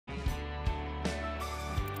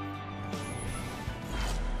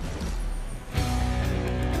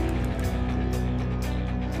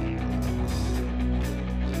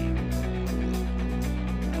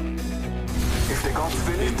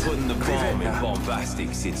putting the bomb in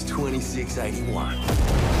Bombastic since 2681.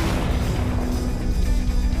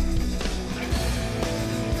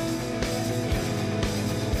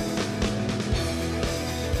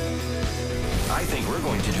 I think we're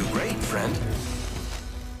going to do great, friend.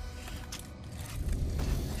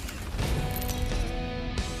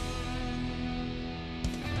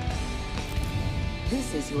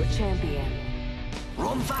 This is your champion.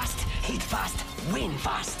 Run fast, hit fast, win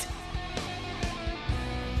fast.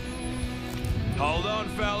 Hold on,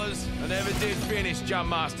 fellas. I never did finish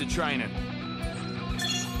Jumpmaster training.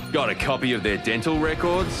 Got a copy of their dental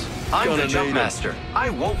records? I'm the Jumpmaster. I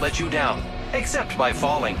won't let you down, except by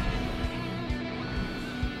falling.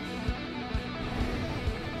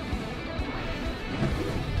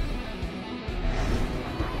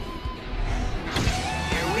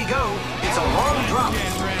 Here we go. It's a long drop.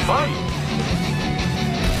 Fun.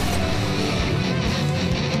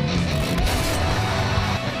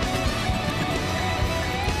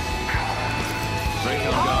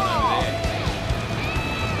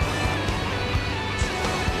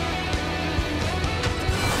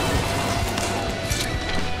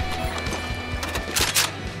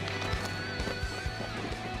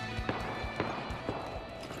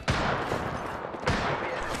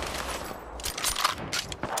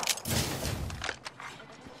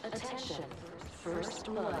 First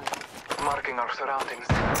blood. Marking our surroundings.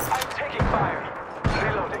 I'm taking fire.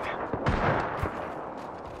 Reloading.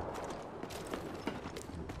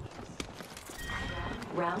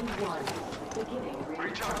 Round one. Beginning.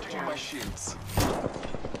 Recharging my shields.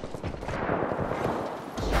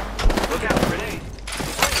 Look out, grenade.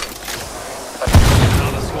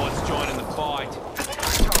 Another squad's joining the fight.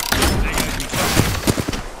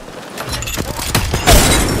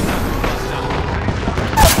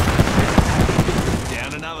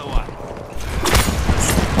 Down another one.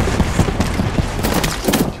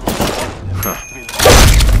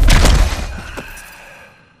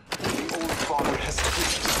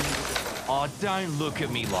 Oh, don't look at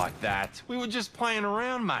me like that. We were just playing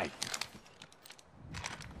around, mate.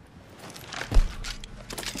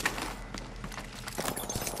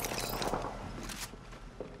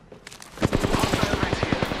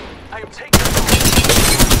 I am taking.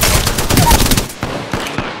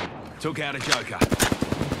 Took out a Joker.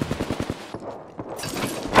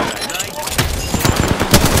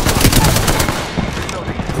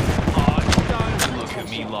 Oh, don't look at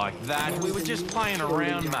me like that. We were just playing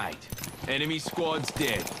around, mate. Enemy squad's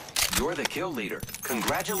dead. You're the kill leader.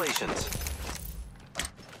 Congratulations.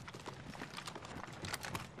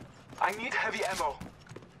 I need heavy ammo.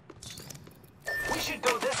 We should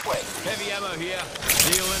go this way. Heavy ammo here.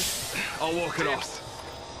 Healing. I'll walk it off.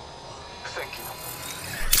 Thank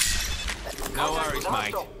you. No worries,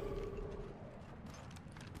 mate.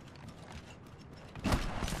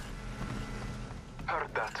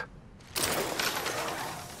 Heard that.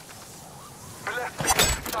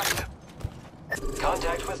 Left sight.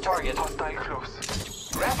 Contact with target. Hostile close.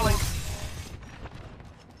 Grappling.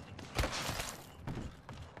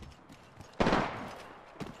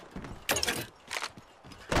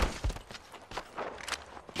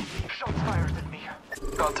 Shots fired at me.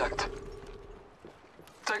 Contact.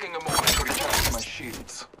 Taking a moment to recharge my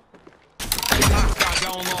shields. Start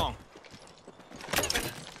going long.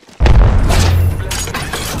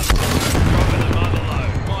 Dropping the mother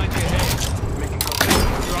load. Mind your head. Making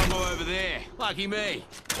contact. Trouble over there. Lucky me.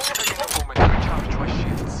 Taking a moment to recharge my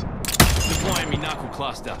shields. Deploying me knuckle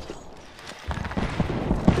cluster.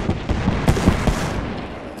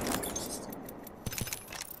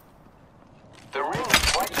 The ring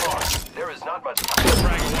is quite far. There is not much time.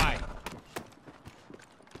 Frag away.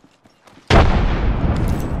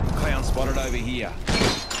 Clown spotted over here.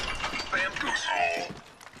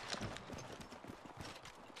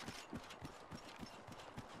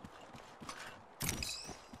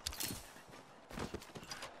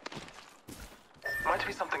 Might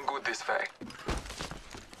be something good this way.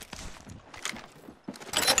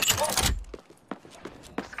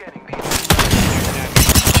 Scanning the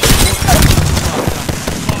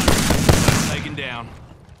Taken down.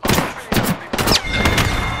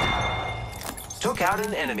 Took out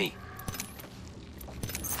an enemy.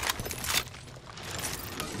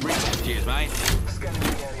 Cheers, mate. Scanning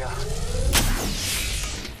the area.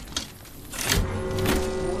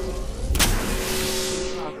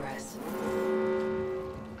 Progress.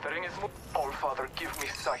 The ring is moved. All Father, give me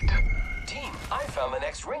sight. Team, I found the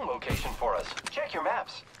next ring location for us. Check your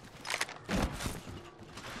maps.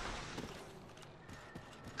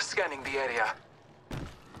 Scanning the area.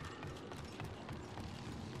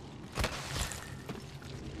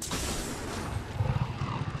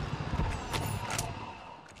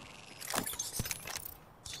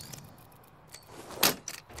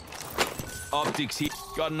 Optics here.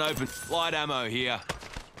 Got an open. Light ammo here.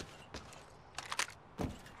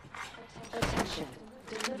 Attention.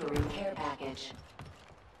 Delivering care package.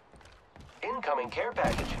 Incoming care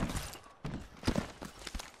package.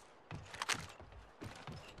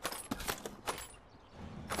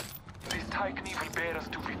 This Titan will bear us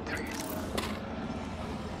to victory.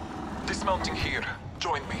 Dismounting here.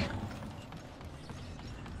 Join me.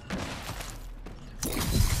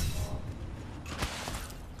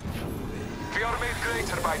 We are made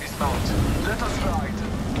greater by this mount. Let us ride.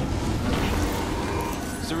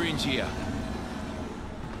 Syringe here.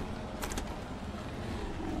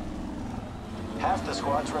 Half the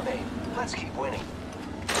squads remain. Let's keep winning.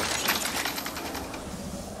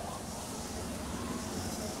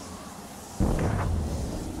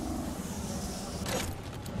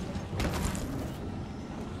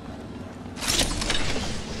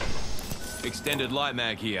 Extended light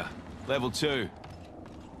mag here. Level 2.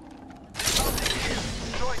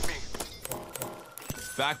 Join me.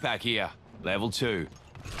 Backpack here. Level 2.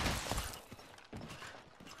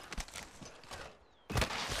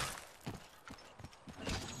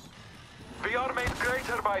 We are made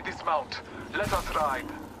greater by this mount. Let us ride.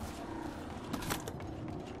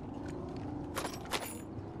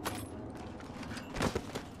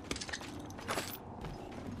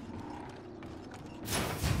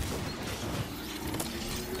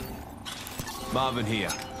 Marvin here.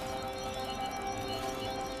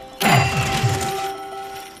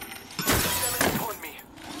 Join me.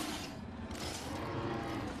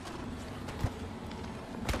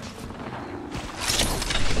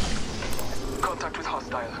 Contact with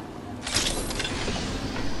hostile.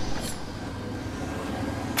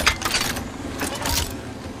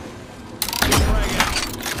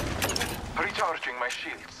 Recharging my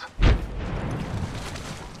shields.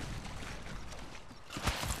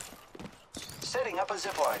 Setting up a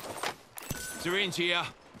zipline. Syringe here.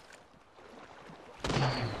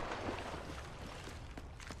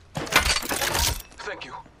 Thank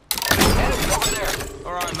you. Enemy over there.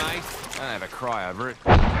 All right, mate. Don't have a cry over it.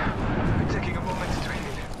 Taking a moment to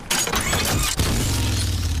heal.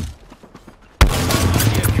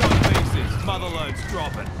 Yeah, cut pieces. Mother load's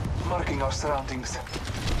dropping. Marking our surroundings.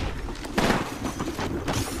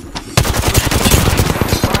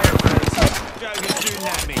 Joker's shooting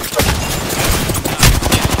at me.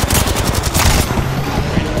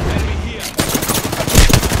 Enemy here.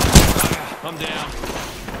 I'm down.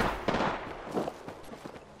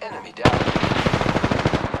 Enemy down.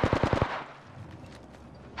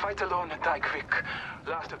 Fight alone and die quick.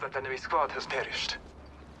 Last of that enemy squad has perished.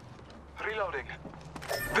 Reloading.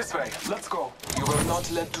 This way, let's go. You were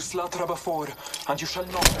not led to slaughter before, and you shall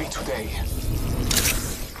not be today.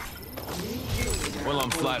 Well,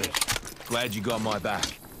 I'm flattered. Glad you got my back.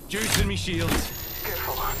 Juicing me shields.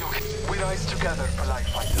 Careful, we rise together for life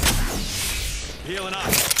fighters. Healing up.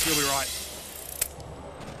 You'll be right.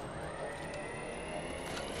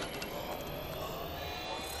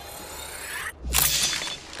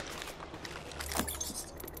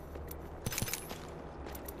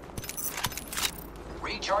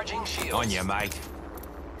 Recharging shields. On you, mate.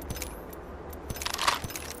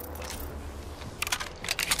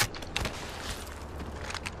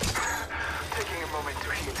 Taking a moment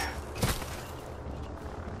to heal.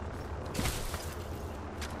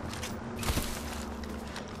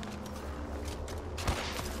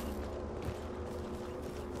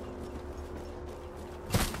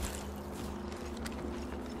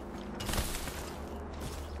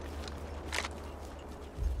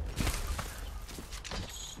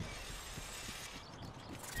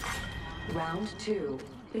 Round 2.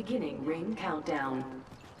 Beginning ring countdown.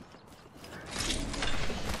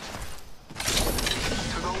 To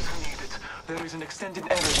those who need it, there is an extended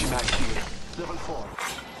energy mag here. Level 4.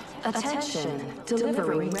 Attention.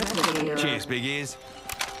 Delivering replicator. Cheers, big ears.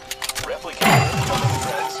 Replicator incoming,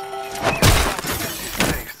 friends.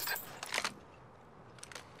 Placed.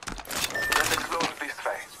 Let's explore this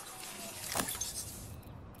way.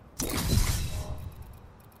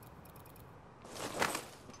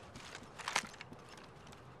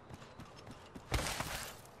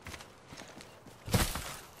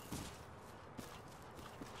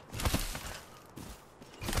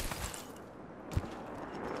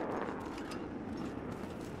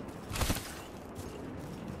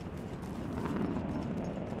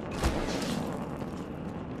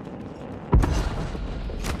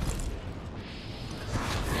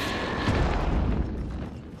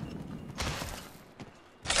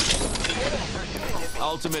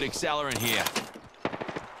 Ultimate accelerant here.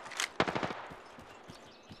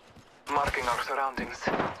 Marking our surroundings.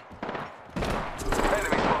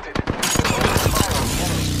 Enemy spotted.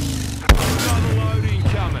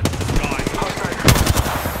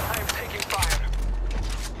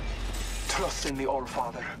 All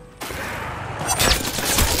Father.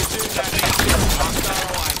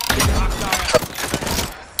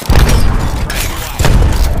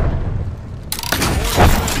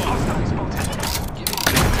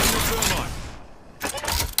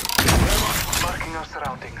 Marking our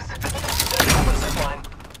surroundings.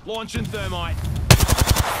 Launching thermite.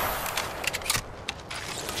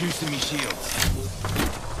 Juicing me shields.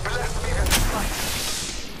 Bless me with sight.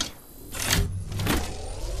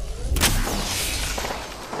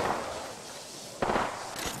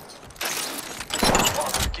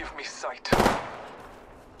 Father, give me sight.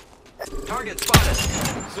 Target spotted.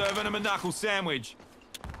 Serving him a knuckle sandwich.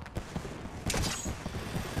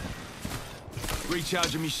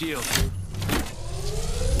 Recharging me shield.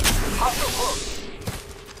 Hostile close.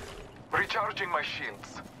 Recharging my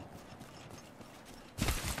shields.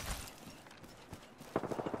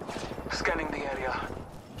 Scanning the area.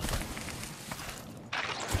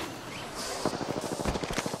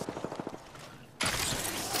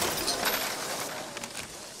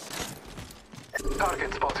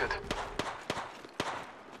 Target spotted.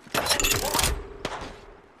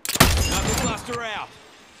 Knuckle cluster out.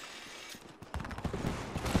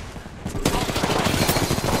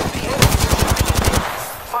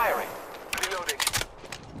 Firing. Reloading.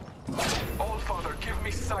 All Father, give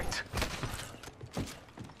me sight.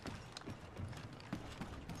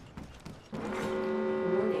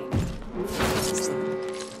 Warning.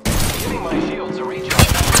 Giving my shields a recharge.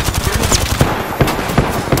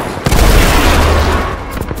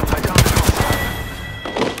 I downed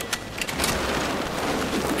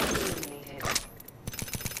Eliminated.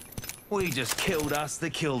 We just killed us, the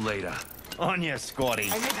kill leader. On ya, squatty.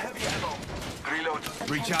 I need heavy ammo. Reload.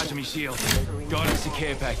 Recharging me shield. Got us a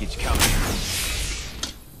care package coming.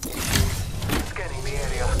 Scanning the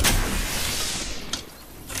area.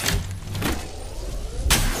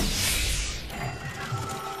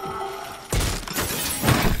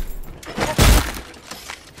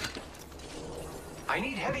 I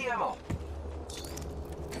need heavy ammo.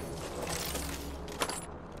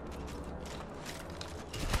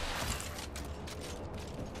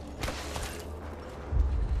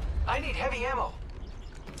 I need heavy ammo.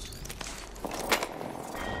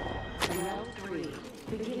 Round 3.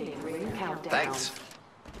 Beginning ring countdown. Thanks.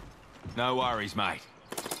 No worries, mate.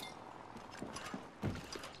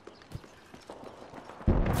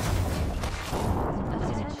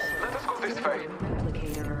 Attention. Let us go this way.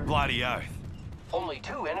 Replicator. Bloody oath. Only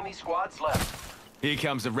 2 enemy squads left. Here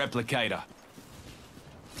comes the replicator.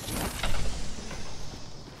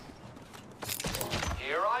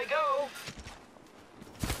 Here I go.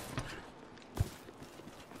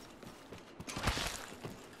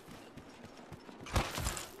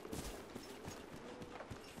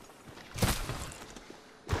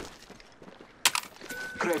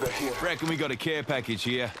 Kraber here. Reckon we got a care package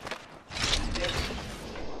here.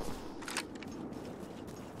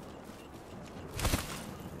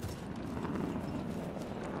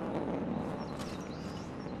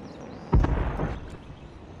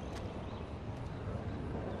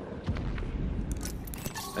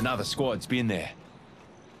 Another squad's been there.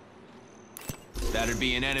 That'd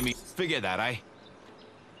be an enemy. Forget that, eh?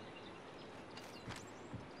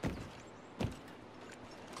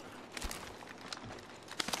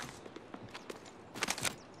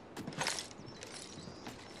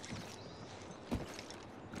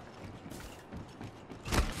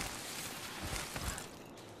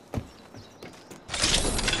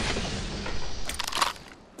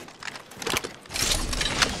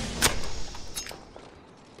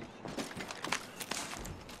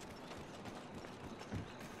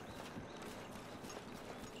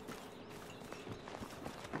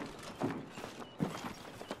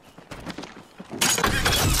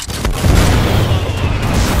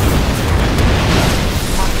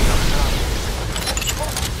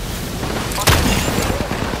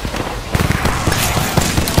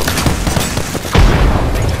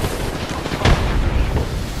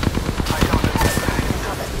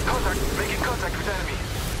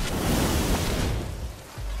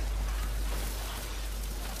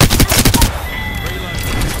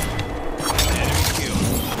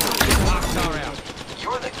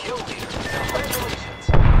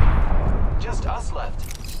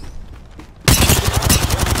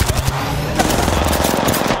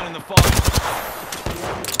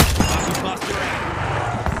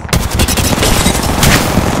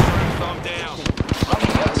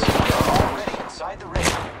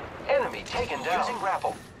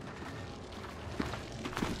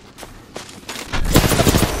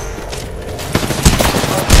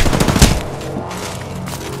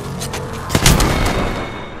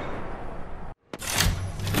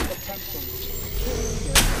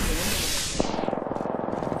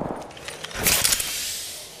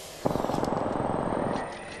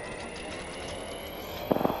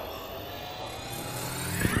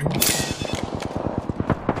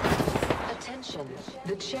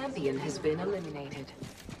 champion has been eliminated.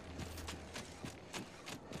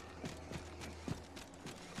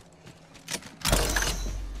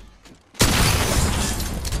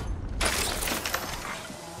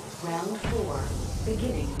 Round 4.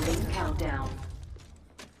 Beginning ring countdown.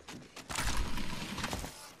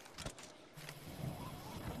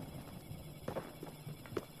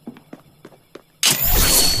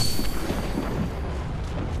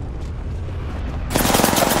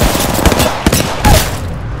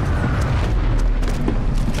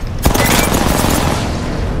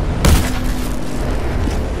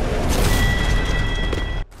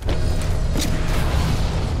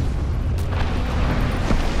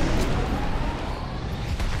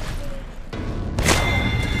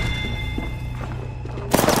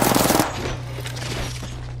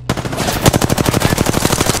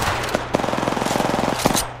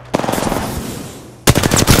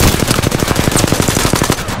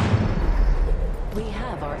 We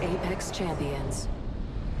have our Apex champions.